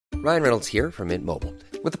Ryan Reynolds here from Mint Mobile.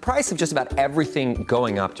 With the price of just about everything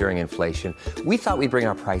going up during inflation, we thought we'd bring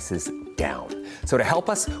our prices down. So to help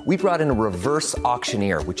us, we brought in a reverse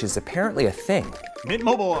auctioneer, which is apparently a thing. Mint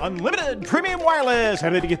Mobile Unlimited Premium Wireless.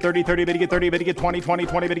 How to get 30, 30, how to get 30, how to get 20, 20,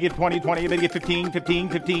 20, how to get 20, 20, how to get 15, 15,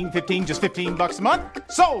 15, 15, just $15 a month?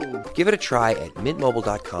 Sold! Give it a try at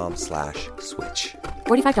mintmobile.com/switch.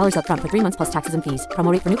 $45 up front for 3 months plus taxes and fees.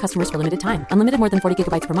 Promo rate for new customers for limited time. Unlimited more than 40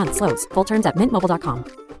 gigabytes per month. Slows full terms at mintmobile.com.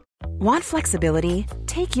 Want flexibility?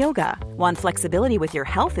 Take yoga. Want flexibility with your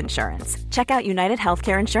health insurance? Check out United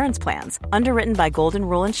Healthcare Insurance Plans. Underwritten by Golden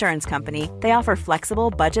Rule Insurance Company, they offer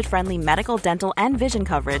flexible, budget-friendly medical, dental, and vision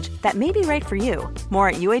coverage that may be right for you. More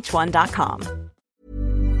at uh1.com.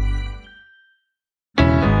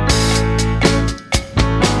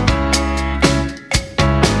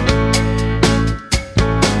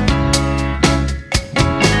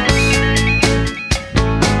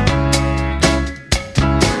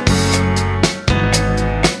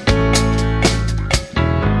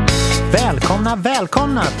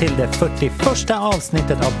 Välkomna till det 41:a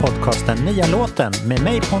avsnittet av podcasten Nya låten med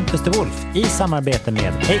mig Pontus de Wolf i samarbete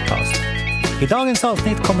med Acast. I dagens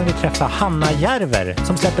avsnitt kommer vi träffa Hanna Järver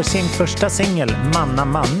som släpper sin första singel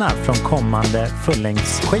Manna från kommande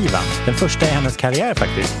fullängdsskivan. Den första i hennes karriär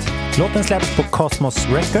faktiskt. Låten släpps på Cosmos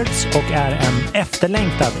Records och är en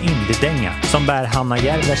efterlängtad indie-dänga som bär Hanna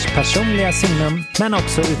Järvers personliga signum men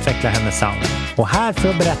också utvecklar hennes sound. Och här för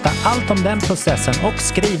att berätta allt om den processen och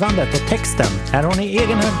skrivandet och texten är hon i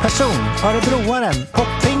egen hög person, örebroaren,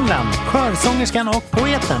 poppinglan, körsångerskan och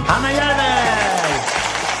poeten Hanna Järver!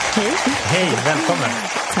 Hej! Hej, välkommen!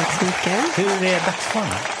 Tack så mycket. Hur är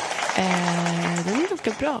dagsformen? Den är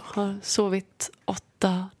ganska bra. Har sovit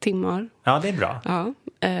 8 timmar. Ja, det är bra. Ja.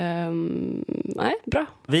 Nej, bra.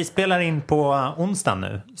 Vi spelar in på onsdag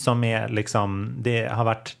nu som är liksom, det har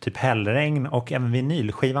varit typ hällregn och även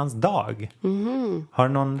vinylskivans dag. Mm-hmm. Har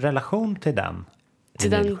du någon relation till den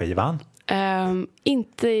vinylskivan?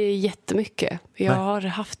 Inte jättemycket. Jag har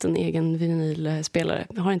haft en egen vinylspelare.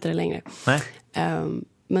 Jag har inte det längre. Nej.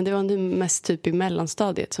 Men det var nu mest typ i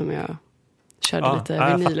mellanstadiet som jag körde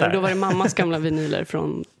lite vinyler. Och då var det mammas gamla vinyler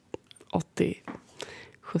från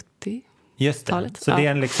 80-70. Just det. Talet. Så det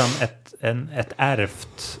är liksom ett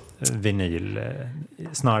ärvt vinyl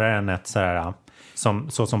snarare än ett sådär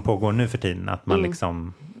som pågår nu för tiden, att man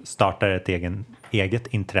liksom startar ett eget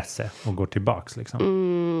intresse och går tillbaks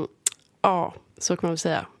liksom. Ja, så kan man väl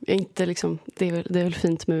säga. Jag är inte liksom, det är väl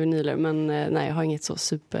fint med vinyler, men nej, jag har inget så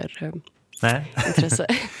super intresse.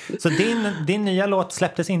 Så din nya låt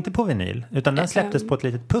släpptes inte på vinyl utan den släpptes på ett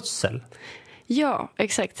litet pussel. Ja,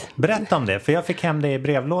 exakt. Berätta om det, för jag fick hem det i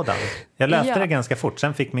brevlådan. Jag löste det ganska fort,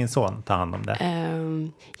 sen fick min son ta hand om det.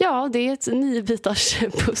 Ja, det är ett 9-bitars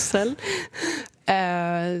pussel. Så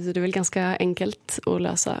det är väl ganska enkelt att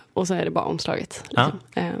lösa. Och så är det bara omslaget. Liksom.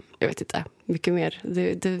 Jag vet inte, mycket mer.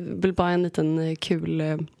 Det är väl bara en liten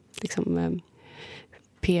kul liksom,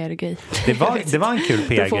 PR-grej. Det var en kul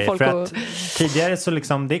PR-grej. För att tidigare så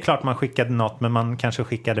liksom, det är klart man skickade något, men man kanske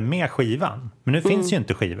skickade med skivan. Men nu finns ju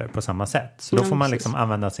inte skivor på samma sätt. Så då får man liksom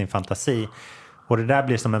använda sin fantasi. Och det där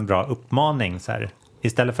blir som en bra uppmaning så här.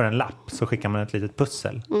 Istället för en lapp så skickar man ett litet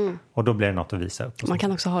pussel. Och då blir det något att visa upp. Man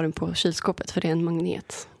kan också ha den på kylskåpet för det är en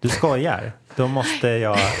magnet. Du skojar. Då måste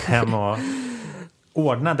jag hem och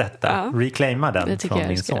ordna detta. Reclaima den från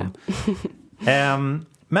min son.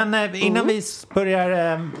 Men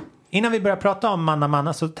innan vi börjar prata om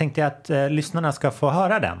Manna så tänkte jag att lyssnarna ska få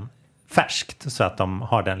höra den färskt. Så att de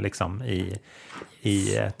har den liksom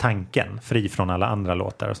i tanken, fri från alla andra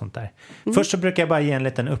låtar och sånt där. Först så brukar jag bara ge en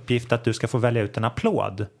liten uppgift att du ska få välja ut en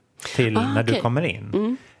applåd till när du kommer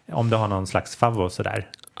in. Om du har någon slags favvo sådär.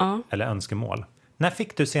 Eller önskemål. När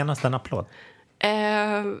fick du senast en applåd?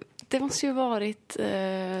 Det måste ju varit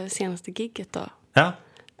senaste gigget då. Ja.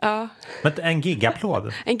 Ja. Men en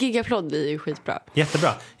gigapplåd. En gigapplåd blir ju skitbra. Jättebra.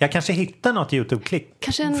 Jag kanske hittar något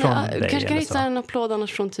YouTube-klick från dig. Kanske kan hitta en applåd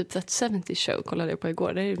annars från typ That 70 Show. Kollade jag på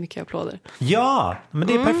igår. Det är mycket applåder. Ja, men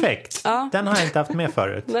det är perfekt. Ja. Den har jag inte haft med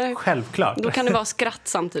förut. Nej. Självklart. Då kan det vara skratt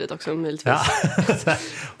samtidigt också möjligtvis. Ja.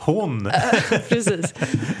 Hon. Precis.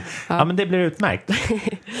 Ja, men det blir utmärkt.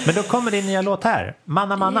 Men då kommer din nya låt här.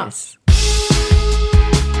 Manna. Yes.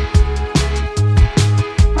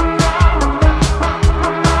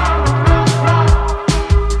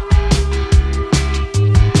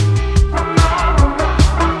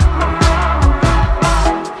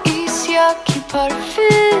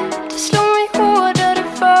 Parfym, det slår mig hårdare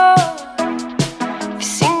för.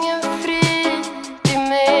 Finns ingen frid i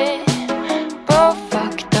mig. Bara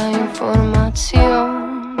fakta,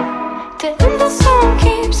 information. Det enda som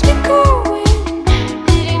keeps me going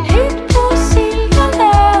i din hud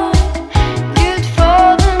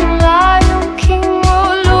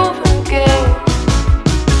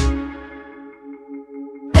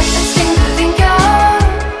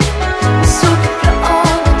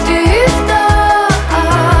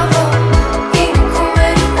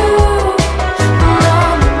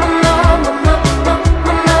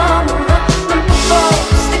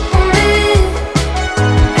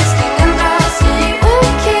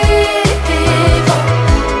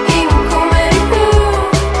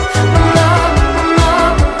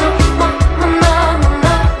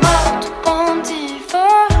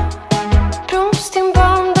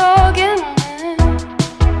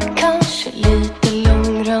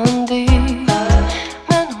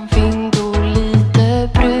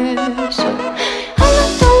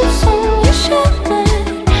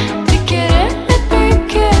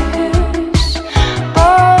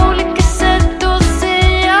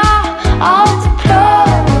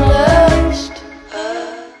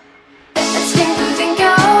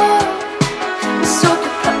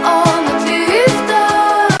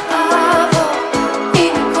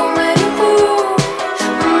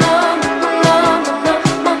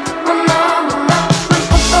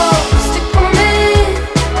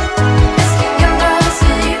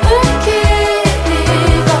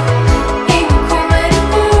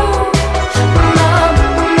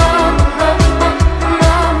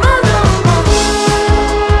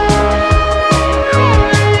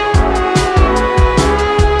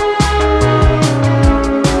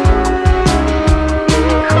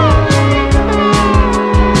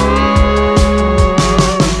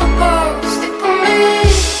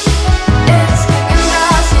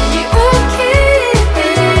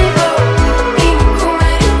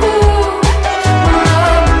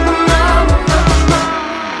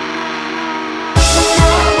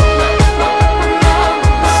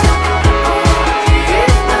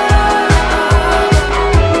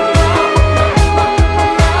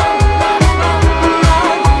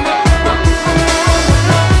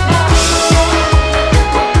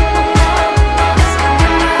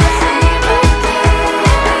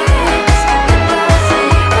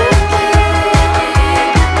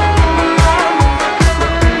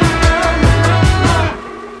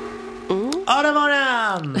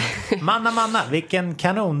Manna, vilken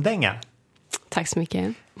kanondänga. Tack så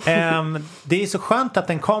mycket. Det är så skönt att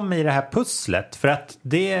den kom i det här pusslet. För att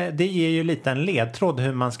det ger ju lite en ledtråd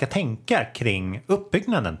hur man ska tänka kring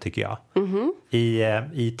uppbyggnaden, tycker jag.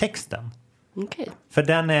 I texten. Okay.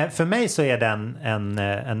 För mig så är den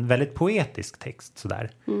en väldigt poetisk text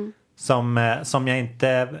sådär. Som jag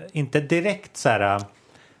inte direkt så här,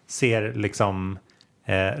 ser liksom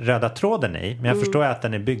röda tråden i. Men jag förstår att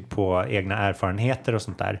den är byggd på egna erfarenheter och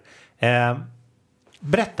sånt där.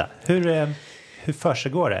 Berätta, hur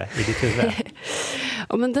försiggår det i ditt huvud?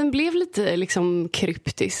 Ja, men den blev lite liksom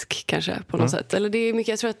kryptisk kanske på något sätt. Eller det är mycket,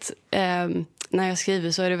 jag tror att när jag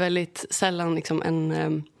skriver så är det väldigt sällan liksom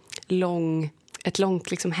ett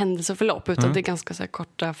långt liksom händelseförlopp, utan det är ganska så här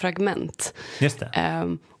korta fragment. Just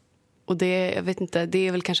det. Och det, jag vet inte, det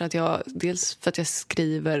är väl kanske att jag, dels för att jag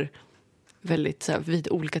skriver väldigt så här, vid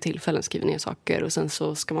olika tillfällen skriver ner saker, och sen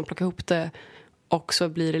så ska man plocka ihop det, och så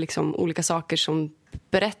blir det liksom olika saker som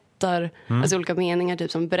berättar, alltså olika meningar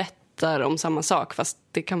typ som berättar om samma sak, fast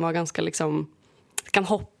det kan vara ganska liksom, det kan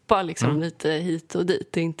hoppa liksom lite hit och dit.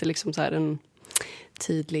 Det är inte liksom så här en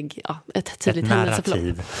tydlig, ett tydligt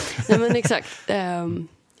händelseförlopp. Nej, men exakt.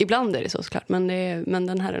 Ibland är det så såklart, men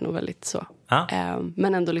den här är nog väldigt så.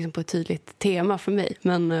 Men ändå liksom på ett tydligt tema för mig.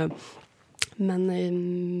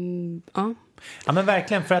 Ja, men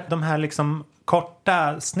verkligen, för att de här liksom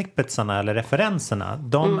korta snippetsarna eller referenserna,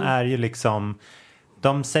 de är ju liksom,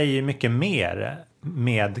 de säger ju mycket mer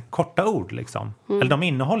med korta ord liksom. Eller de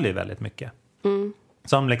innehåller ju väldigt mycket.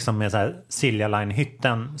 Som liksom med så här Silja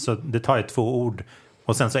Line-hytten, så det tar ju 2 ord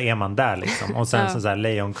och sen så är man där liksom. Och sen så här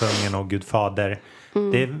Lejonkungen och Gudfader.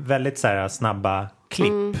 Det är väldigt så här snabba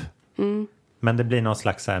klipp. Men det blir någon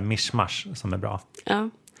slags så här mishmash som är bra. Ja.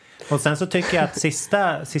 Och sen så tycker jag att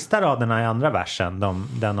sista raderna i andra versen,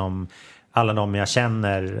 den om alla de jag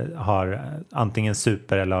känner har antingen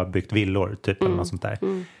super eller har byggt villor typ eller något sånt där.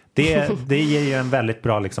 Det ger ju en väldigt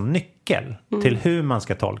bra liksom nyckel till hur man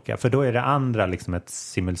ska tolka, för då är det andra liksom ett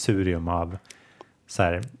sammelsurium av så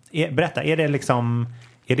här, berätta, är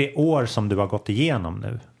det år som du har gått igenom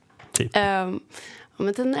nu typ?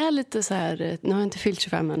 Men den är lite så här, nu har jag inte fyllt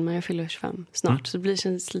 25 än, men jag fyller 25 snart, så det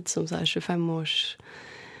känns lite som så här 25 års,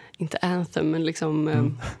 inte anthem, men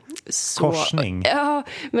liksom så, korsning. Ja,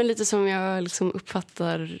 men lite som jag liksom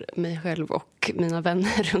uppfattar mig själv och mina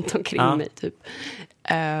vänner runt omkring mig typ.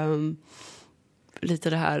 Lite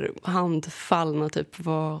det här handfallna typ,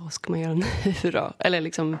 vad ska man göra nu då? Eller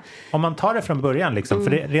liksom, om man tar det från början liksom,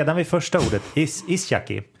 för det, redan vid första ordet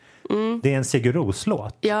Isjaki, det är en Sigur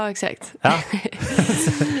Ros-låt. Ja, exakt. Ja.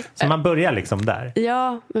 Så man börjar liksom där.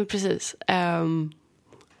 Ja, men precis.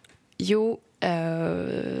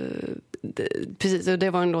 Precis, och det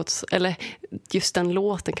var en låt, eller just den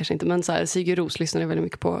låten kanske inte, men så här, Sigur Ros lyssnade jag väldigt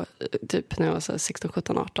mycket på typ när jag var så här 16,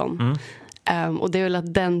 17, 18. Och det är väl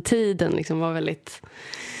att den tiden liksom var väldigt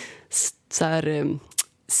så här,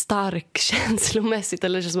 stark känslomässigt,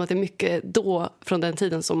 eller det känns som att det är mycket då från den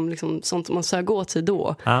tiden som liksom, sånt som man sög åt sig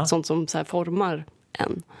då, sånt som så här formar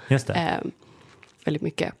en. Just det. Väldigt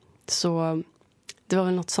mycket. Så det var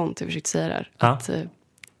väl något sånt jag försökte säga där, att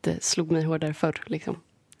det slog mig hårdare förr liksom.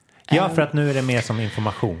 Ja, för att nu är det mer som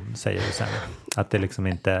information, säger du sen. Att det liksom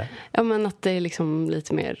inte... Ja, men att det är liksom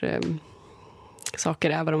lite mer saker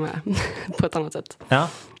är vad de är på ett annat sätt. Ja,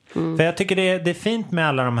 för jag tycker det är fint med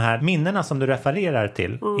alla de här minnena som du refererar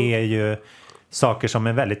till. Är ju saker som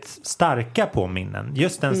är väldigt starka på minnen.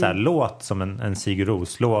 Just en så här låt som en Sigur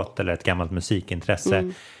Ros-låt eller ett gammalt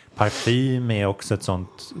musikintresse. Parfym är också ett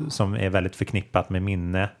sånt som är väldigt förknippat med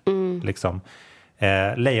minne. Liksom.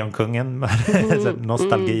 Lejonkungen,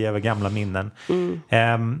 nostalgi över gamla minnen.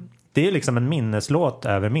 Det är liksom en minneslåt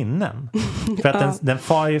över minnen. För att den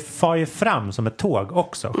far ju fram som ett tåg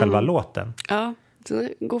också, själva låten. Ja, den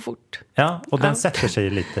går fort. Ja, och den sätter sig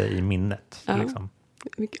lite i minnet. Liksom.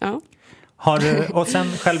 Ja. Har du, och sen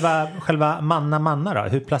själva Manna då?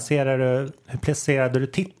 Hur placerade du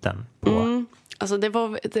titeln på? Alltså det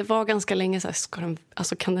var ganska länge så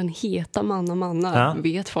här, kan den heta Manna? Ja.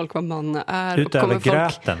 Vet folk vad Manna är? Utöver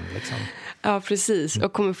gröten liksom. Ja, precis.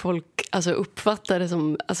 Och kommer folk alltså uppfatta det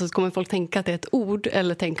som, alltså kommer folk tänka att det är ett ord,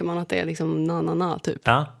 eller tänker man att det är liksom na typ?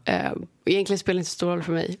 Ja. Egentligen spelar det inte så stor roll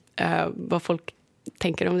för mig vad folk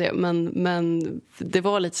tänker om det, men det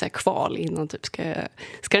var lite så här kval innan typ,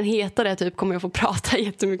 ska den heta det typ, kommer jag få prata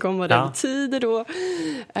jättemycket om vad det betyder då.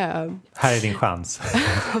 Här är din chans.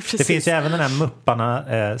 Det finns ju även den här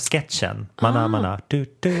Mupparna-sketchen. Manna.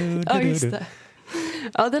 Ja, just det.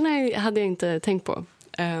 Ja, den hade jag inte tänkt på.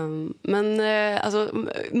 Men alltså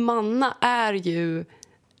Manna är ju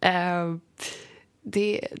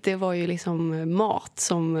det var ju liksom mat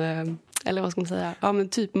som eller vad ska man säga? Ja, men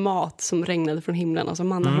typ mat som regnade från himlen. Alltså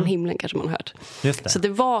manna från himlen kanske man har hört. Just det. Så det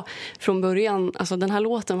var från början, alltså den här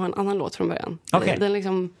låten var en annan låt från början. Okay. Den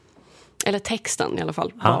liksom, eller texten i alla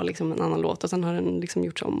fall, var liksom en annan låt. Och sen har den liksom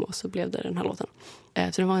gjorts om och så blev det den här låten.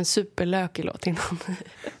 Så det var en superlökig låt innan.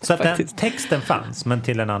 Så att den texten fanns, men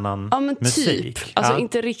till en annan musik? Typ. Alltså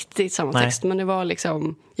inte riktigt samma text, men det var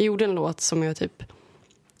liksom... Jag gjorde en låt som jag typ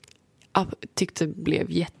tyckte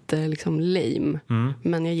blev jätte liksom lame.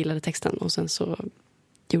 Men jag gillade texten och sen så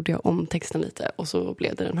gjorde jag om texten lite och så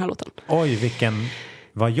blev det den här låten. Oj,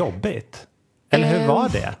 vad jobbigt. Eller hur var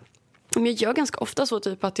det? Men jag gör ganska ofta så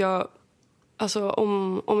typ att jag... Alltså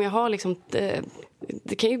om jag har liksom...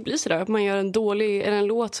 Det kan ju bli sådär att man gör en dålig... Eller en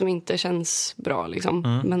låt som inte känns bra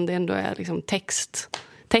liksom. Men det ändå är liksom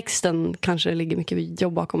texten kanske ligger mycket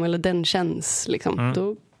jobb bakom. Eller den känns liksom.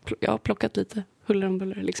 Då jag har plockat lite huller om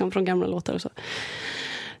buller liksom från gamla låtar och så.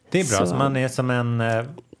 Det är bra, så man är som en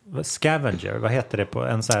scavenger, vad heter det på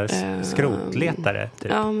en så här skrotletare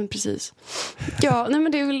typ. Ja, men precis. Ja, nej,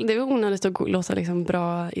 men det är väl onödigt att låta liksom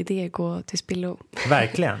bra idéer gå till spillo.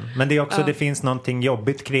 Verkligen, men det är också det finns någonting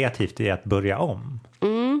jobbigt kreativt i att börja om.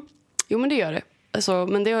 Jo, men det gör det. Alltså,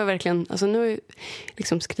 men det har jag verkligen, alltså nu har jag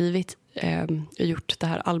liksom skrivit och gjort det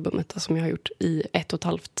här albumet som jag har gjort i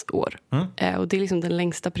 1,5 år. Och det är liksom den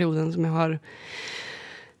längsta perioden som jag har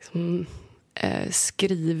liksom,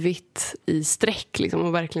 skrivit i sträck liksom,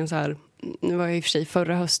 och verkligen så här. Nu var jag i och för sig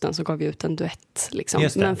förra hösten så gav vi ut en duett liksom.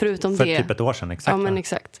 Just det, men förutom för det, typ ett år sedan, exakt. Ja, men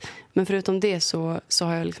exakt. Men förutom det så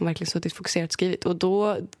har jag liksom verkligen suttit fokuserat skrivit. Och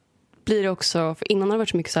då blir det också, för innan har det varit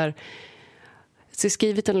så mycket så här, så jag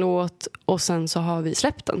skrivit en låt och sen så har vi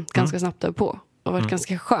släppt den ganska snabbt där på. Och varit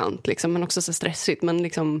ganska skönt liksom, men också så stressigt, men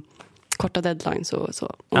liksom korta deadlines och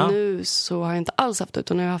så. Och nu så har jag inte alls haft det,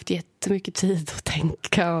 utan jag har haft jättemycket tid att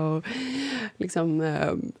tänka och liksom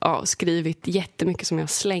skrivit jättemycket som jag har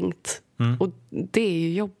slängt. Och det är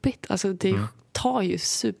ju jobbigt. Alltså det tar ju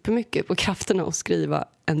supermycket på krafterna att skriva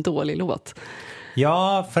en dålig låt.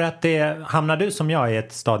 Ja, för att det hamnar du som jag i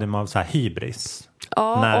ett stadium av så här hybris.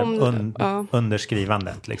 Ja, när under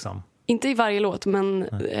skrivandet liksom. Inte i varje låt,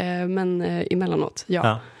 men emellanåt,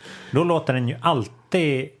 ja. Då låter den ju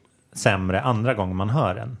alltid sämre andra gånger man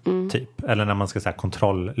hör den, typ. Eller när man ska så här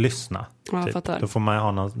kontrolllyssna. Ja, typ. fattar. Då får man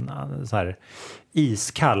ha någon så här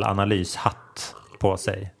iskall analyshatt på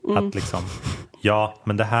sig. Att liksom,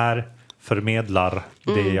 men det här förmedlar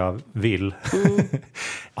det jag vill.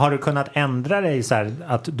 Har du kunnat ändra dig så här,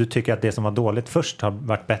 att du tycker att det som var dåligt först har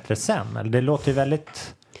varit bättre sen? Eller det låter ju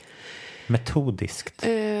väldigt metodiskt.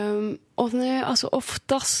 Och nej, alltså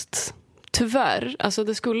oftast tyvärr, alltså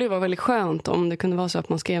det skulle ju vara väldigt skönt om det kunde vara så att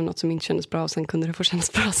man skrev något som inte kändes bra och sen kunde det få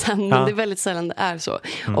kännas bra sen, men det är väldigt sällan det är så.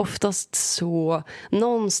 Oftast så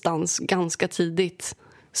någonstans ganska tidigt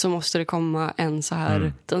så måste det komma en så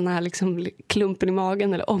här den här liksom klumpen i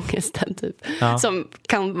magen eller ångesten typ, som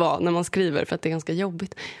kan vara när man skriver för att det är ganska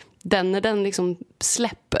jobbigt. När den liksom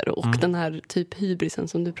släpper och den här typ hybrisen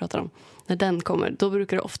som du pratar om, när den kommer, då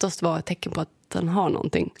brukar det oftast vara ett tecken på att den har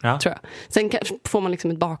någonting, tror jag. Sen får man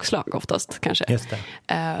liksom ett bakslag oftast kanske. Just det.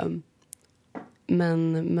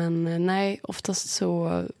 Men nej, oftast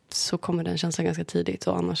så kommer den känslan ganska tidigt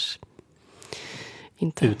och annars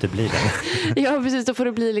inte. Uteblir den. Ja, precis. Då får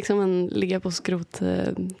det bli liksom ligga på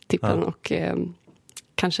skrottippen och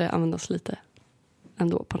kanske användas lite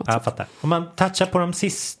ändå på något sätt. Jag fattar. Om man touchar på de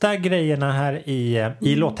sista grejerna här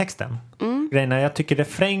i låttexten. Grejerna, jag tycker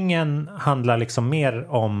refrängen handlar liksom mer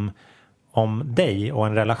om dig och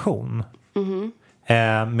en relation.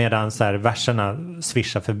 Medan så här, verserna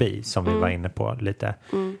svischar förbi, som vi var inne på lite.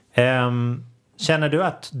 Känner du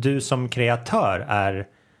att du som kreatör är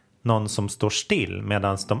någon som står still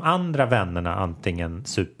medan de andra vännerna antingen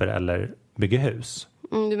super eller bygger hus?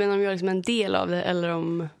 Du menar om jag är liksom en del av det eller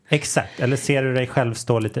om... Exakt, eller ser du dig själv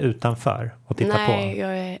stå lite utanför och titta på? Nej,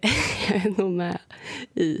 jag är nog med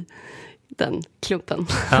i den klumpen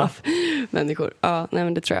av människor. Ja, nej,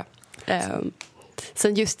 men det tror jag.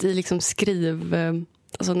 Sen just i liksom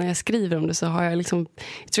alltså när jag skriver om det så har jag liksom,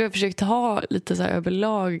 jag tror jag försökt ha lite så här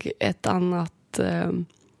överlag ett annat,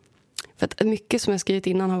 för att mycket som jag skrivit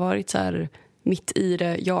innan har varit så här mitt i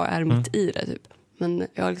det, jag är mitt i det typ. Men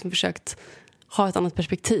jag har liksom försökt ha ett annat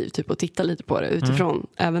perspektiv typ och titta lite på det utifrån,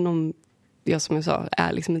 även om jag som jag sa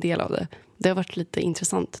är liksom en del av det. Det har varit lite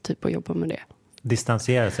intressant typ att jobba med det.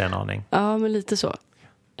 Distansera sig en aning. Ja, men lite så.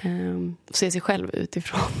 Se sig själv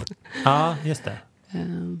utifrån. Ja, just det.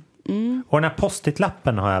 Och den här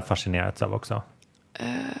post-it-lappen har jag fascinerats av också.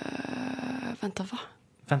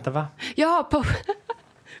 Vänta, va? Ja,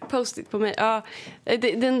 post-it på mig. Ja,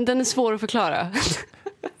 den är svår att förklara.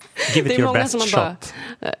 Give it det är your många best som shot.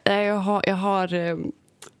 Bara, jag har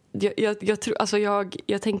jag tror, alltså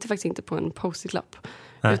jag tänkte faktiskt inte på en post-it-lapp.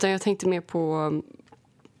 Utan jag tänkte mer på...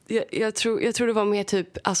 Jag tror det var mer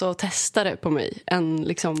typ alltså testare på mig än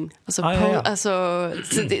liksom alltså så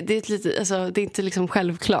det är lite alltså det är inte liksom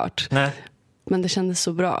självklart. Nej. Men det kändes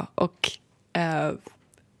så bra och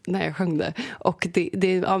när jag sjöng det och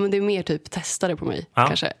men det är mer typ testare på mig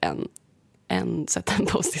kanske än sätta en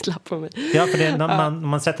post-it-lapp på mig. Ja, för det, när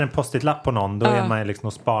man sätter en post-it-lapp på någon då är man liksom,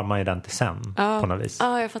 och sparar man ju den till sen på något vis.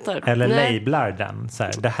 Ja, jag fattar. Eller lablar den så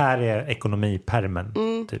här, det här är ekonomipermen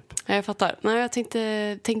typ. Ja, jag fattar. Nej, jag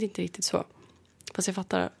tänkte inte riktigt så. Fast jag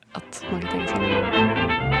fattar att man kan tänka så.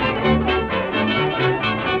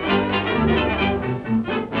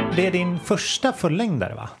 Det är din första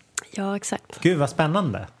fullängdare, va? Ja, exakt. Gud, vad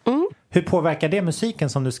spännande. Hur påverkar det musiken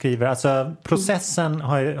som du skriver? Alltså processen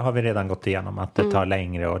har vi redan gått igenom, att det tar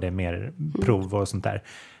längre och det är mer prov och sånt där.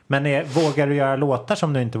 Men vågar du göra låtar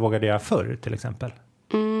som du inte vågade göra förr till exempel?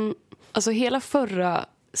 Alltså hela förra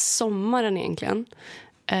sommaren egentligen.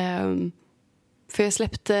 För jag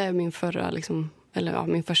släppte min förra liksom,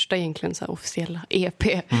 min första egentligen så här officiella EP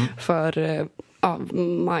för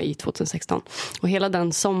maj 2016. Och hela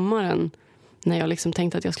den sommaren när jag liksom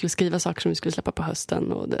tänkte att jag skulle skriva saker som vi skulle släppa på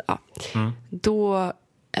hösten och då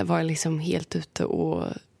var jag liksom helt ute och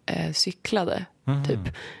cyklade typ.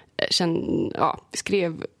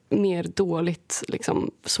 Skrev mer dåligt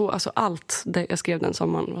liksom, så, alltså allt det jag skrev den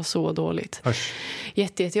sommaren var så dåligt.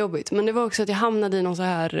 Jättejobbigt. Men det var också att jag hamnade i någon så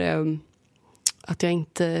här att jag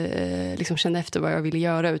inte liksom kände efter vad jag ville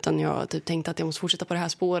göra, utan jag typ tänkte att jag måste fortsätta på det här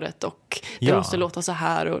spåret och det måste låta så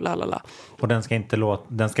här och lalala. Och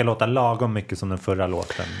den ska låta lagom mycket som den förra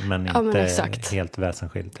låten, men inte helt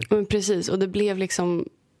väsensskild. Typ. Men precis, och det blev liksom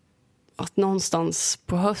att någonstans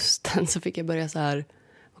på hösten så fick jag börja så här,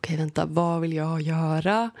 okej, vänta, vad vill jag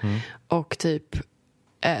göra? Och typ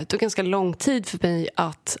det tog ganska lång tid för mig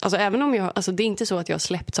att, alltså även om det är inte så att jag har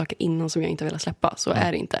släppt saker innan som jag inte vill släppa, så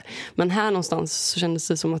är det inte. Men här någonstans så kändes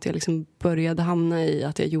det som att jag liksom började hamna i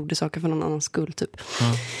att jag gjorde saker för någon annans skull typ.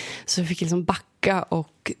 Så jag fick liksom backa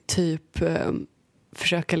och typ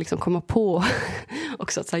försöka liksom komma på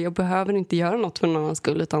också att så här, jag behöver inte göra något för någon annans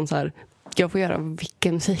skull, utan så här, jag får göra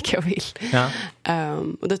vilken musik jag vill.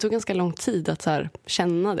 Och det tog ganska lång tid att så här,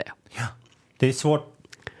 känna det. Ja. Det är svårt.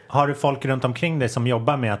 Har du folk runt omkring dig som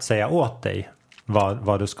jobbar med att säga åt dig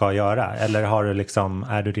vad du ska göra? Eller har du liksom,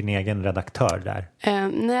 är du din egen redaktör där?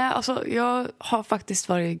 Nej, alltså jag har faktiskt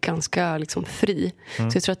varit ganska liksom fri. Så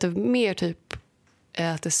jag tror att det är mer typ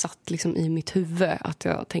att det satt liksom i mitt huvud att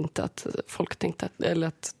jag tänkte att folk tänkte eller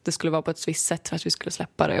att det skulle vara på ett visst sätt för att vi skulle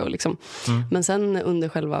släppa det. Och liksom. Men sen under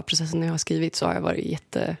själva processen när jag har skrivit så har jag varit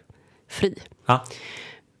jättefri.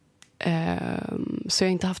 Så jag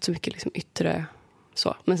har inte haft så mycket liksom yttre...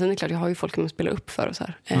 Så. Men sen är det klart, jag har ju folk som spelar upp för och så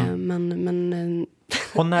här.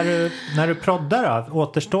 Och när du proddar då,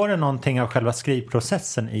 återstår det någonting av själva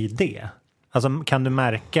skrivprocessen i det? Alltså kan du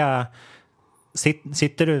märka,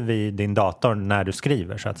 sitter du vid din dator när du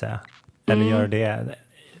skriver så att säga? Eller gör det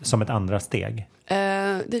som ett andra steg?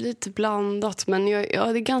 Det är lite blandat, men det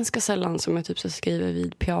är ganska sällan som jag typ så skriver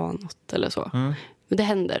vid pianot eller så. Men det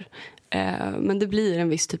händer. Men det blir en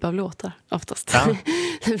viss typ av låtar oftast.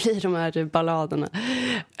 Det blir de här balladerna.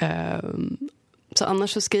 Så annars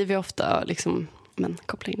så skriver jag ofta liksom, men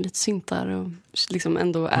kopplar in lite syntar och liksom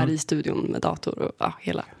ändå är i studion med dator och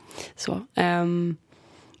hela så.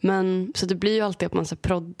 Men så det blir ju alltid att man så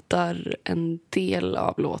proddar en del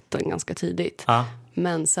av låten ganska tidigt.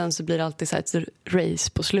 Men sen så blir det alltid så här ett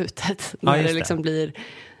race på slutet när det liksom blir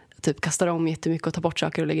typ kastar om jättemycket och tar bort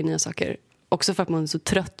saker och lägger nya saker. Också för att man är så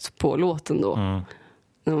trött på låten då.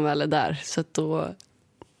 När man väl är där. Så att då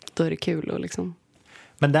är det kul och liksom.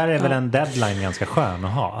 Men där är väl en deadline ganska skön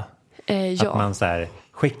att ha? Att man så här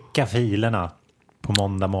skickar filerna på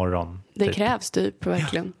måndag morgon. Det typ. Krävs typ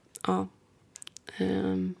verkligen.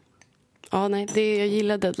 Jag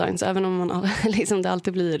gillar deadlines. Även om man liksom, det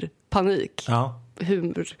alltid blir panik.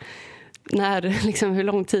 Hur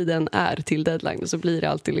lång tiden är till deadline, så blir det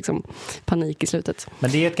alltid liksom panik i slutet.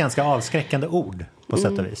 Men det är ett ganska avskräckande ord på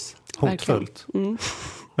sätt och vis. Hotfullt.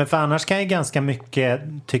 Men för annars kan ju ganska mycket,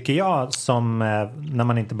 tycker jag, som när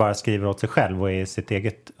man inte bara skriver åt sig själv och är i sitt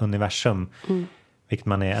eget universum, vilket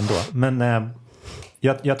man är ändå. Men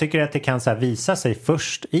jag tycker att det kan så här visa sig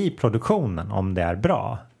först i produktionen om det är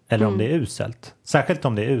bra eller om det är uselt. Särskilt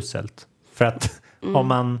om det är uselt. För att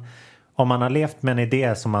om man har levt med en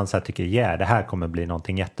idé som man så här tycker, det här kommer bli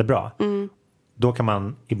någonting jättebra. Då kan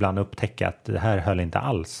man ibland upptäcka att det här höll inte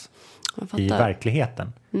alls i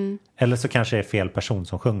verkligheten. Eller så kanske det är fel person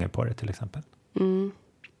som sjunger på det till exempel.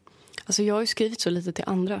 Alltså jag har ju skrivit så lite till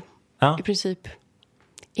andra. I princip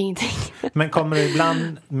Ingenting. Men kommer du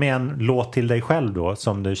ibland med en låt till dig själv då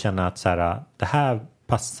som du känner att så här, det här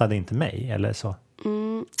passade inte mig eller så?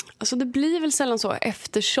 Alltså det blir väl sällan så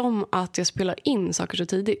eftersom att jag spelar in saker så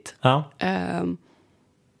tidigt. Ja.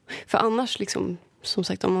 För annars liksom, som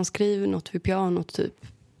sagt, om man skriver något vid pianot typ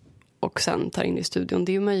och sen tar in det i studion,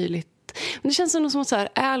 det är ju möjligt. Men det känns ändå som att så här,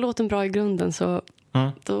 är låten bra i grunden så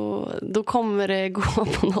då kommer det gå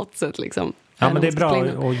på något sätt liksom. Ja, men det är bra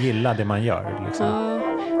att gilla det man gör liksom.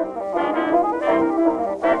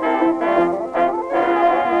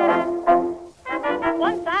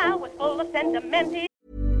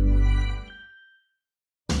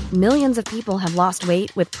 Millions of people have lost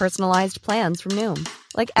weight with personalized plans from Noom.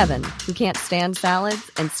 Like Evan, who can't stand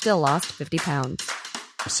salads and still lost 50 pounds.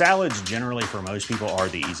 Salads generally for most people are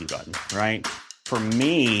the easy button, right? For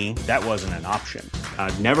me, that wasn't an option.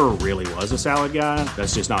 I never really was a salad guy.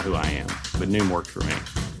 That's just not who I am. But Noom worked for me.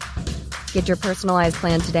 Get your personalized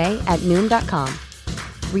plan today at Noom.com.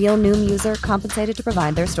 Real Noom user compensated to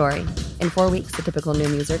provide their story. In 4 weeks, the typical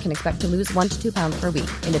Noom user can expect to lose 1 to 2 pounds per week.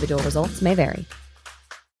 Individual results may vary.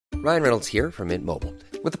 Ryan Reynolds here from Mint Mobile.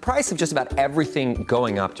 With the price of just about everything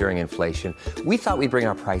going up during inflation, we thought we'd bring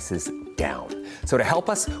our prices down. So to help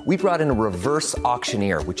us, we brought in a reverse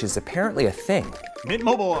auctioneer, which is apparently a thing. Mint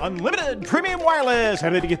Mobile Unlimited Premium Wireless.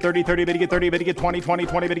 How to get 30, 30, bit to get 30, bit to get 20, 20,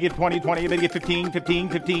 20, bit to get 20, 20, bit to get 15, 15,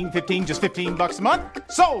 15, 15, just $15 a month?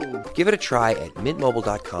 Sold! Give it a try at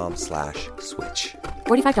mintmobile.com/switch.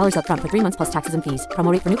 $45 up front for 3 months plus taxes and fees.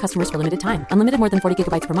 Promo rate for new customers for limited time. Unlimited more than 40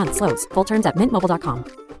 gigabytes per month. Slows full terms at mintmobile.com.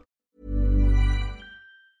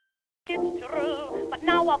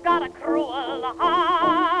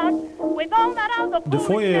 Du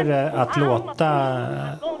får ju det att låta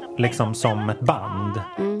liksom som ett band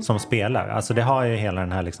som spelar. Alltså det har ju hela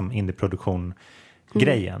den här liksom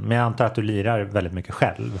indieproduktion-grejen. Men jag antar att du lirar väldigt mycket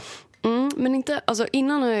själv. Men inte, alltså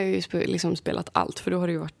innan har jag ju liksom spelat allt, för då har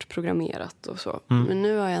det ju varit programmerat och så. Men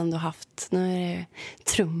nu har jag ändå nu är det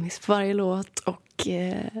trummis på varje låt och,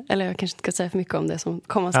 eller jag kanske inte ska säga för mycket om det som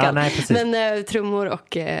komma skall. Ja, nej, men trummor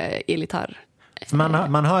och elgitarr.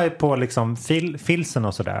 Man hör ju på liksom filsen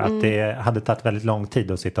och sådär att det hade tagit väldigt lång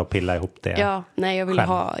tid att sitta och pilla ihop det. Ja, nej, jag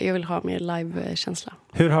vill ha mer live-känsla.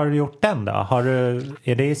 Hur har du gjort den då?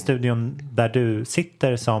 Är det i studion där du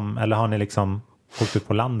sitter som, eller har ni liksom åkt ut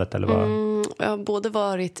på landet eller vad? Jag har både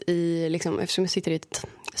varit i, liksom, eftersom jag sitter i ett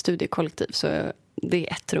studiekollektiv så det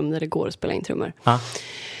är ett rum där det går att spela in trummor.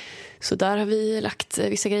 Så där har vi lagt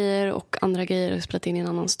vissa grejer och andra grejer och spelat in i en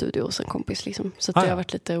annan studio hos en kompis liksom. Så det har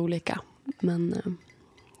varit lite olika. Men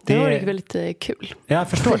det har varit väldigt kul. Jag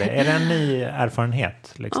förstår det. Är det en ny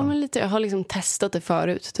erfarenhet? Liksom? Ja, men lite. Jag har liksom testat det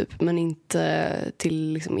förut typ, men inte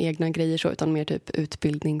till liksom egna grejer så, utan mer typ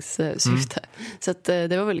utbildningssyfte. Så att,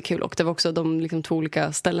 det var väldigt kul. Och det var också de liksom 2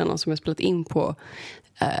 olika ställena som jag spelat in på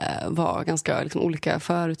var ganska liksom olika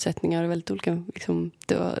förutsättningar. Väldigt olika, liksom,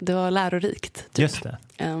 det var lärorikt. Typ. Just det.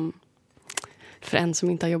 För en som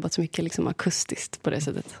inte har jobbat så mycket liksom akustiskt på det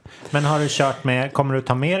sättet. Men har du kört med, kommer du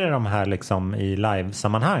ta med dig de här liksom i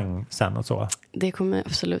live-sammanhang sen och så? Det kommer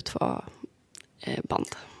absolut vara band.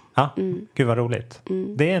 Ja, gud vad roligt.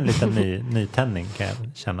 Det är en liten nytändning kan jag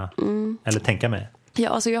känna. Eller tänka mig. Ja,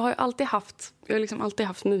 alltså jag har alltid haft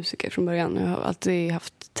musiker från början. Jag har alltid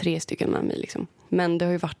haft 3 stycken med mig liksom. Men det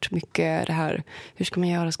har ju varit mycket det här, hur ska man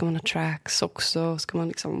göra? Ska man ha tracks också? Ska man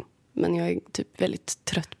liksom, men jag är typ väldigt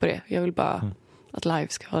trött på det. Jag vill bara att live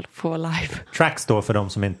ska få live. Tracks då för de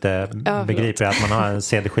som inte begriper att man har en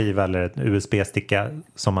CD-skiva eller en USB-sticka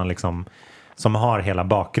som man liksom, som har hela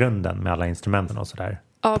bakgrunden med alla instrumenten och sådär.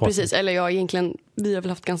 Ja, precis. Eller jag egentligen, vi har väl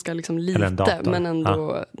haft ganska liksom lite, men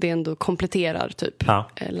ändå, det ändå kompletterar typ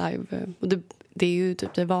live. Och det är ju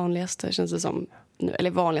typ det vanligaste, känns det som.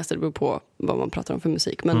 Eller vanligaste, det beror på vad man pratar om för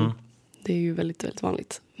musik. Men det är ju väldigt, väldigt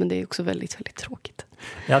vanligt. Men det är också väldigt, väldigt tråkigt.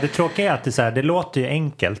 Ja, det tråkiga är att det låter ju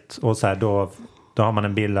enkelt. Och så här, då har man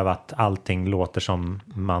en bild av att allting låter som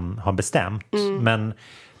man har bestämt. Men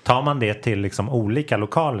tar man det till liksom olika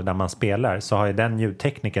lokaler där man spelar, så har ju den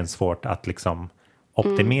ljudtekniken svårt att liksom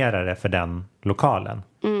optimera det för den lokalen.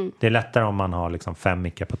 Det är lättare om man har liksom 5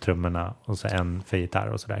 mickar på trummorna och så en för gitarr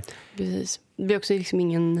och sådär. Precis. Det blir också liksom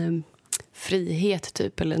ingen frihet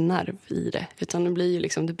typ eller nerv i det, utan det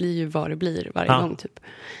blir ju vad det blir varje gång typ.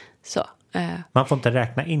 Så man får inte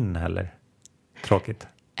räkna in heller. Tråkigt.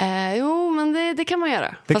 Jo, men det kan man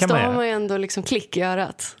göra. Det fast kan då har man ju ändå liksom klick i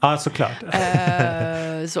örat. Ja, såklart.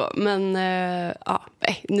 Så, men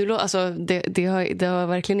nu alltså det har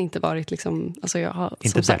verkligen inte varit liksom, alltså jag har inte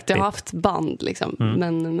som sagt jag har haft band liksom,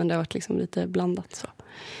 men det har varit liksom lite blandat så.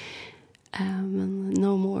 Men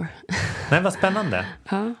no more. Nej, vad spännande.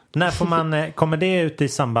 Ja. När får man, kommer det ut i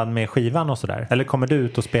samband med skivan och sådär? Eller kommer du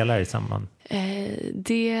ut och spelar i samband?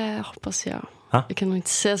 Det hoppas jag. Ha? Jag kan nog inte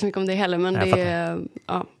säga så mycket om det heller, men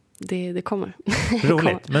det kommer.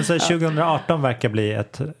 Roligt. Men så 2018 verkar bli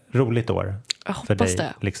ett roligt år för dig,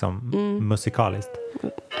 det. liksom musikaliskt.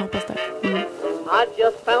 Jag hoppas det. I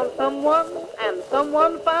just found someone and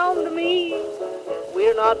someone found me.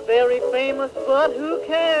 We're not very famous but who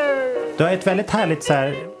cares? Du har ett väldigt härligt så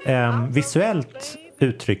här, visuellt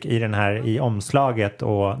uttryck i den här i omslaget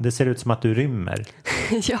och det ser ut som att du rymmer.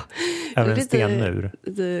 Ja. Över en stenmur.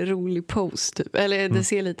 Det rolig pose typ. Eller det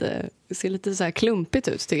ser lite så här klumpigt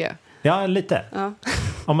ut tycker jag. Ja, lite. Ja.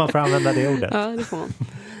 Om man får använda det ordet. Ja, det får man.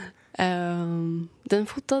 Den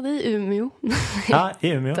fotade i Umeå. Ja, i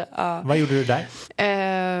Umeå. Ja. Vad gjorde du där?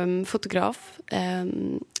 Fotograf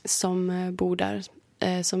som bor där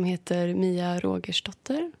som heter Mia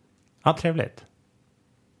Rogersdotter. Ja, trevligt.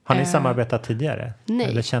 Har ni samarbetat tidigare? Nej.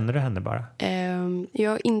 Eller känner du henne bara?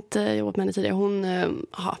 Jag har inte jobbat med henne tidigare.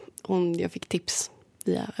 Jag fick tips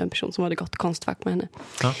via en person som hade gått konstfack med henne.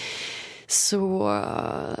 Ja. Så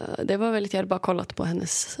det var väldigt, jag hade bara kollat på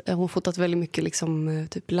hennes, hon fotat väldigt mycket liksom,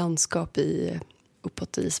 typ landskap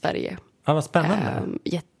uppåt i Sverige. Ja, vad spännande.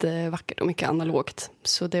 Jättevackert och mycket analogt.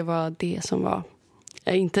 Så det var det som var,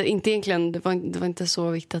 inte egentligen, det var inte så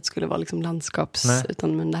viktigt att det skulle vara liksom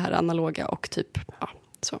utan men det här analoga och typ,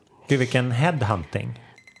 så. Gud, vilken headhunting.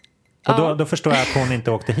 Och då förstår jag att hon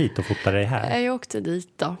inte åkte hit och fotade dig här. Jag åkte dit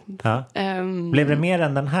då. Ja. Blev det mer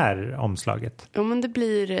än den här omslaget? Ja, men det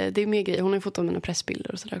är mer grejer. Hon har ju fotat mina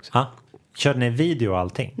pressbilder och sådär också. Ja. Körde ni video och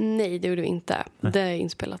allting? Nej, det gjorde vi inte. Nej. Det är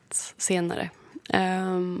inspelat senare.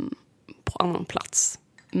 På annan plats.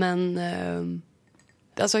 Men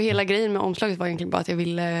alltså hela grejen med omslaget var egentligen bara att jag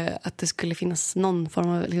ville att det skulle finnas någon form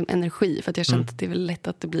av liksom, energi. För att jag kände att det är väl lätt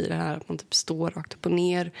att det blir det här att man typ står rakt upp och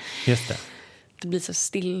ner. Just det. Det blir så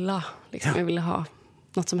stilla. Liksom. Jag ville ha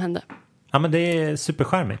något som hände. Ja, men det är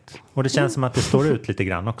superskärmigt. Och det känns som att det står ut lite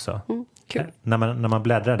grann också. Kul. När man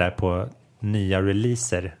bläddrar där på nya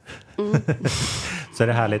releaser så är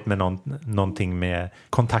det härligt med någonting med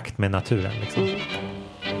kontakt med naturen. Liksom.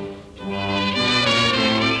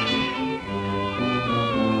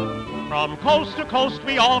 From coast to coast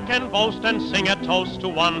we all can boast and sing a toast to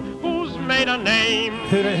one who's made a name.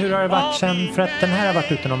 Hur har det varit sen? För att den här har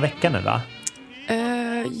varit ute någon vecka nu, va?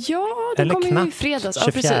 Ja, den kommer ju i fredags.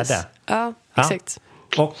 24. Ja, precis. Ja, exakt.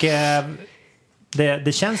 Ja. Och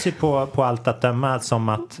det känns ju på allt att döma som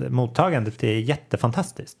att mottagandet är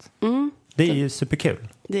jättefantastiskt. Det är ju superkul.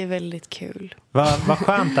 Det är väldigt kul. Vad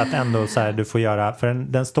skönt att ändå så här, du får göra, för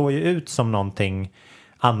den står ju ut som någonting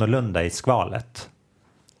annorlunda i skvalet.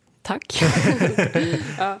 Tack.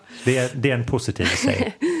 Ja. Det är en positiv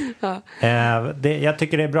säg. Ja. Jag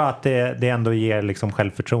tycker det är bra att det ändå ger liksom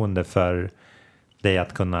självförtroende för dig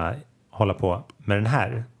att kunna hålla på med den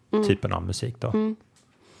här typen av musik då.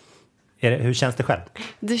 Hur känns det själv?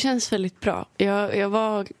 Det känns väldigt bra. Jag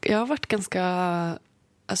har varit ganska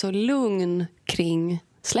lugn kring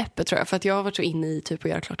släppet tror jag. För att jag har varit så inne i typ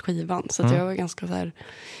att göra klart skivan. Så att jag var ganska så här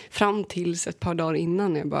fram tills ett par dagar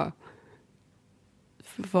innan jag bara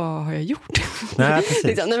vad har jag gjort? Nej,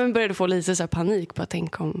 precis. Nej, men började få lite så här panik på att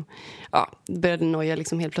tänka om började noja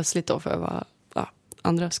liksom helt plötsligt då för vad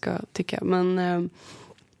andra ska tycka. Men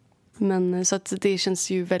så att det känns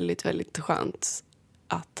ju väldigt, väldigt skönt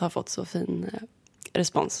att ha fått så fin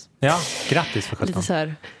respons. Ja, grattis för 17. Lite så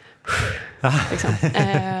här liksom.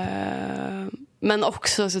 Men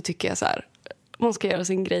också så tycker jag så här man ska göra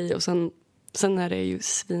sin grej och sen är det ju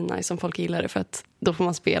svinnice som folk gillar det för att då får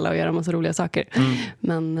man spela och göra massa roliga saker.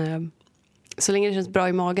 Men så länge det känns bra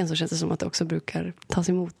i magen så känns det som att det också brukar tas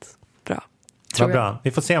emot bra. Vad bra.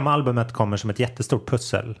 Vi får se om albumet kommer som ett jättestort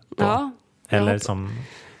pussel då. Ja. Eller som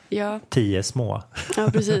 10 små. Ja,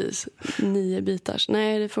 precis. 9 bitars.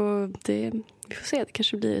 Nej, vi får se. Det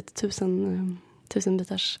kanske blir ett 1000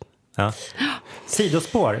 bitars. Ja.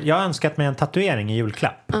 Sidospår. Jag har önskat mig en tatuering i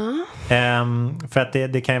julklapp. För att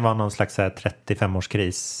det kan ju vara någon slags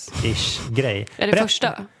 35-årskris-ish grej. Är det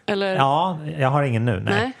första? Eller? Ja, jag har ingen nu.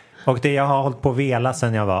 Nej. Och jag har hållit på att vela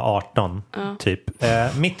sedan jag var 18 typ.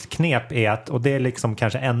 Mitt knep är att, och det är liksom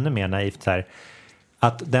kanske ännu mer naivt så här,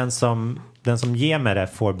 att den som ger mig det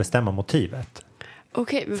får bestämma motivet.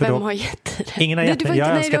 Okej, vem har gett dig det? Ingen har gett mig. Jag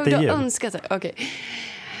har önskat det ju. Okej.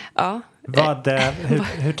 Ja.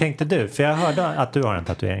 Hur tänkte du? För jag hörde att du har en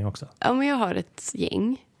tatuering också. Ja, men jag har ett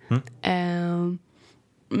gäng.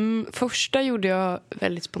 Första gjorde jag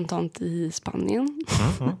väldigt spontant i Spanien.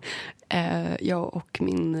 Jag och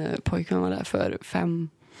min pojkvän var där för 5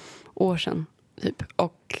 år sedan typ.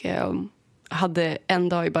 Och hade en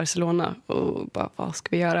dag i Barcelona och bara, vad ska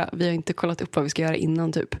vi göra? Vi har inte kollat upp vad vi ska göra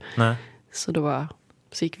innan typ. Nej. Så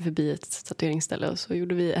gick vi förbi ett tatueringsställe och så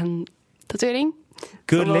gjorde vi en tatuering.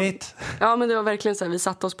 Gulligt. Ja, men det var verkligen så här, vi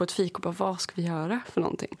satte oss på ett fik och bara, vad ska vi göra för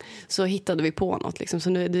någonting? Så hittade vi på något liksom. Så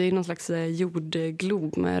nu, det är någon slags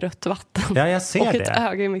jordglob med rött vatten. Ja, jag ser och det. Och ett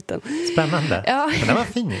öga i mitten. Spännande. Ja. Men den var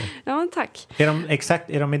fin ju. Ja, men tack.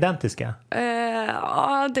 Är de identiska?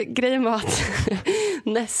 Ja, grejen var att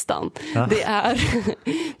nästan. Ja. Det är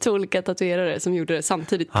 2 olika tatuerare som gjorde det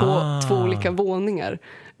samtidigt på 2 olika våningar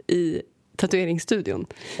i tatueringsstudion.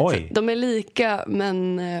 Oj. Så de är lika,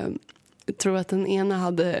 men jag tror att den ena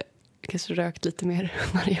hade kanske rökt lite mer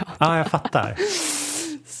marijuana. Ja, jag fattar.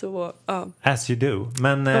 Så, ja. As you do.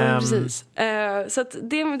 Men, precis. Så att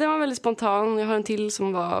det var väldigt spontan. Jag har en till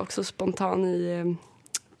som var också spontan i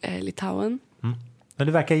Litauen. Mm. Men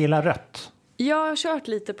du verkar gilla rött. Jag har kört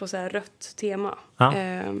lite på så här rött tema. Ja.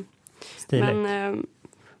 Stiligt. Men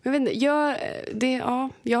jag vet inte,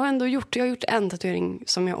 jag har ändå gjort en tatuering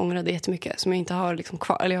som jag ångrade jättemycket, som jag inte har liksom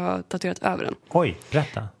kvar, eller jag har tatuerat över den. Oj,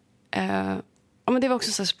 berätta. Ja, men det var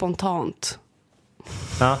också så här spontant.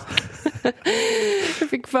 Ja. Jag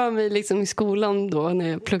fick för mig liksom i skolan då när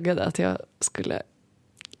jag pluggade att jag skulle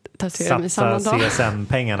tatuera mig samma dag. Satsa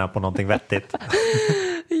CSN-pengarna på någonting vettigt.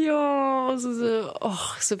 Ja, och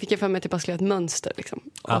så fick jag för mig att jag bara skulle ha ett mönster liksom.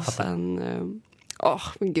 Och sen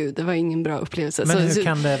men gud, det var ingen bra upplevelse. Men hur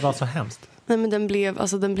kan det vara så hemskt? Nej, men den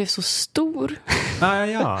blev så stor.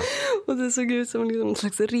 Ja. Och det såg ut som liksom en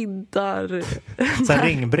slags riddar. Så här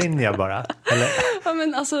ringbrynja bara? Eller? Ja,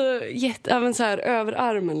 men alltså även så här över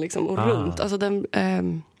armen liksom och runt. Alltså den,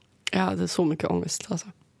 jag hade så mycket ångest alltså.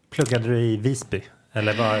 Pluggade du i Visby?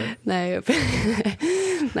 Eller var... Nej,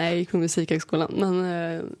 jag gick på musikhögskolan.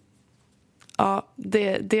 Men ja,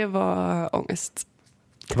 det var ångest.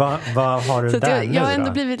 Vad har du så där nu jag har ändå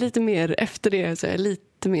då? blivit lite mer efter det, så jag är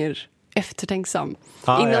lite mer eftertänksam.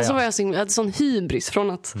 Innan så var jag hade sån hybris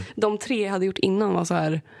från att de 3 hade gjort innan var så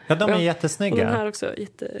här. Ja, de är jättesnygga. Och den här också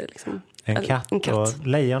liksom, en katt och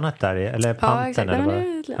lejonet där eller panten eller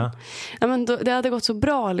vad? Ja, men det hade gått så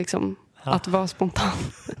bra liksom att vara spontan.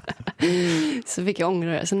 Så fick jag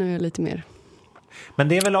ångra det, så nu är jag lite mer. Men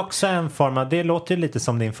det är väl också en form av, det låter ju lite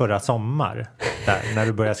som din förra sommar där, när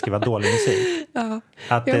du började skriva dålig musik. Ja.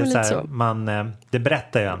 Att det är så här, det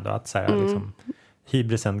berättar ju ändå att så här, liksom,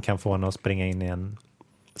 hybrisen kan få en att springa in i en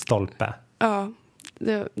stolpe. Ja,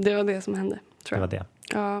 det var det som hände, tror jag. Det var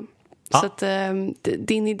det. Ja. Så att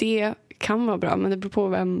din idé kan vara bra, men det beror på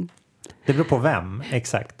vem. Det beror på vem,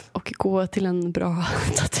 exakt. Och gå till en bra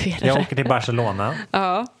tatuerare. Jag åker till Barcelona.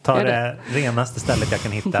 Ja, tar det renaste stället jag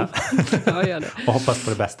kan hitta. Ja, gör det. Och hoppas på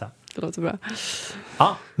det bästa. Det låter bra.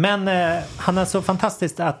 Ja, men Hanna, så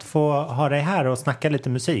fantastiskt att få ha dig här och snacka lite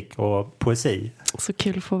musik och poesi. Så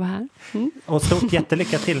kul att få vara här. Och stort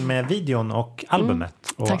jättelycka till med videon och albumet.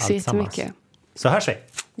 Och tack så alltsammans. jättemycket. Så hörs vi.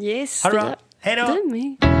 Yes. Ha det bra. Hej då.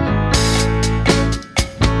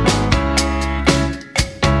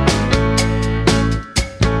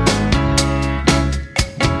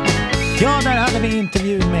 Ja, där hade vi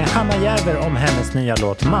intervju med Hanna Järver om hennes nya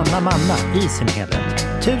låt Manna i sin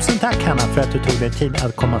helhet. Tusen tack Hanna för att du tog dig tid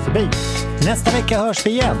att komma förbi. Nästa vecka hörs vi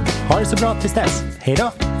igen. Ha det så bra tills dess. Hej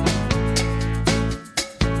då!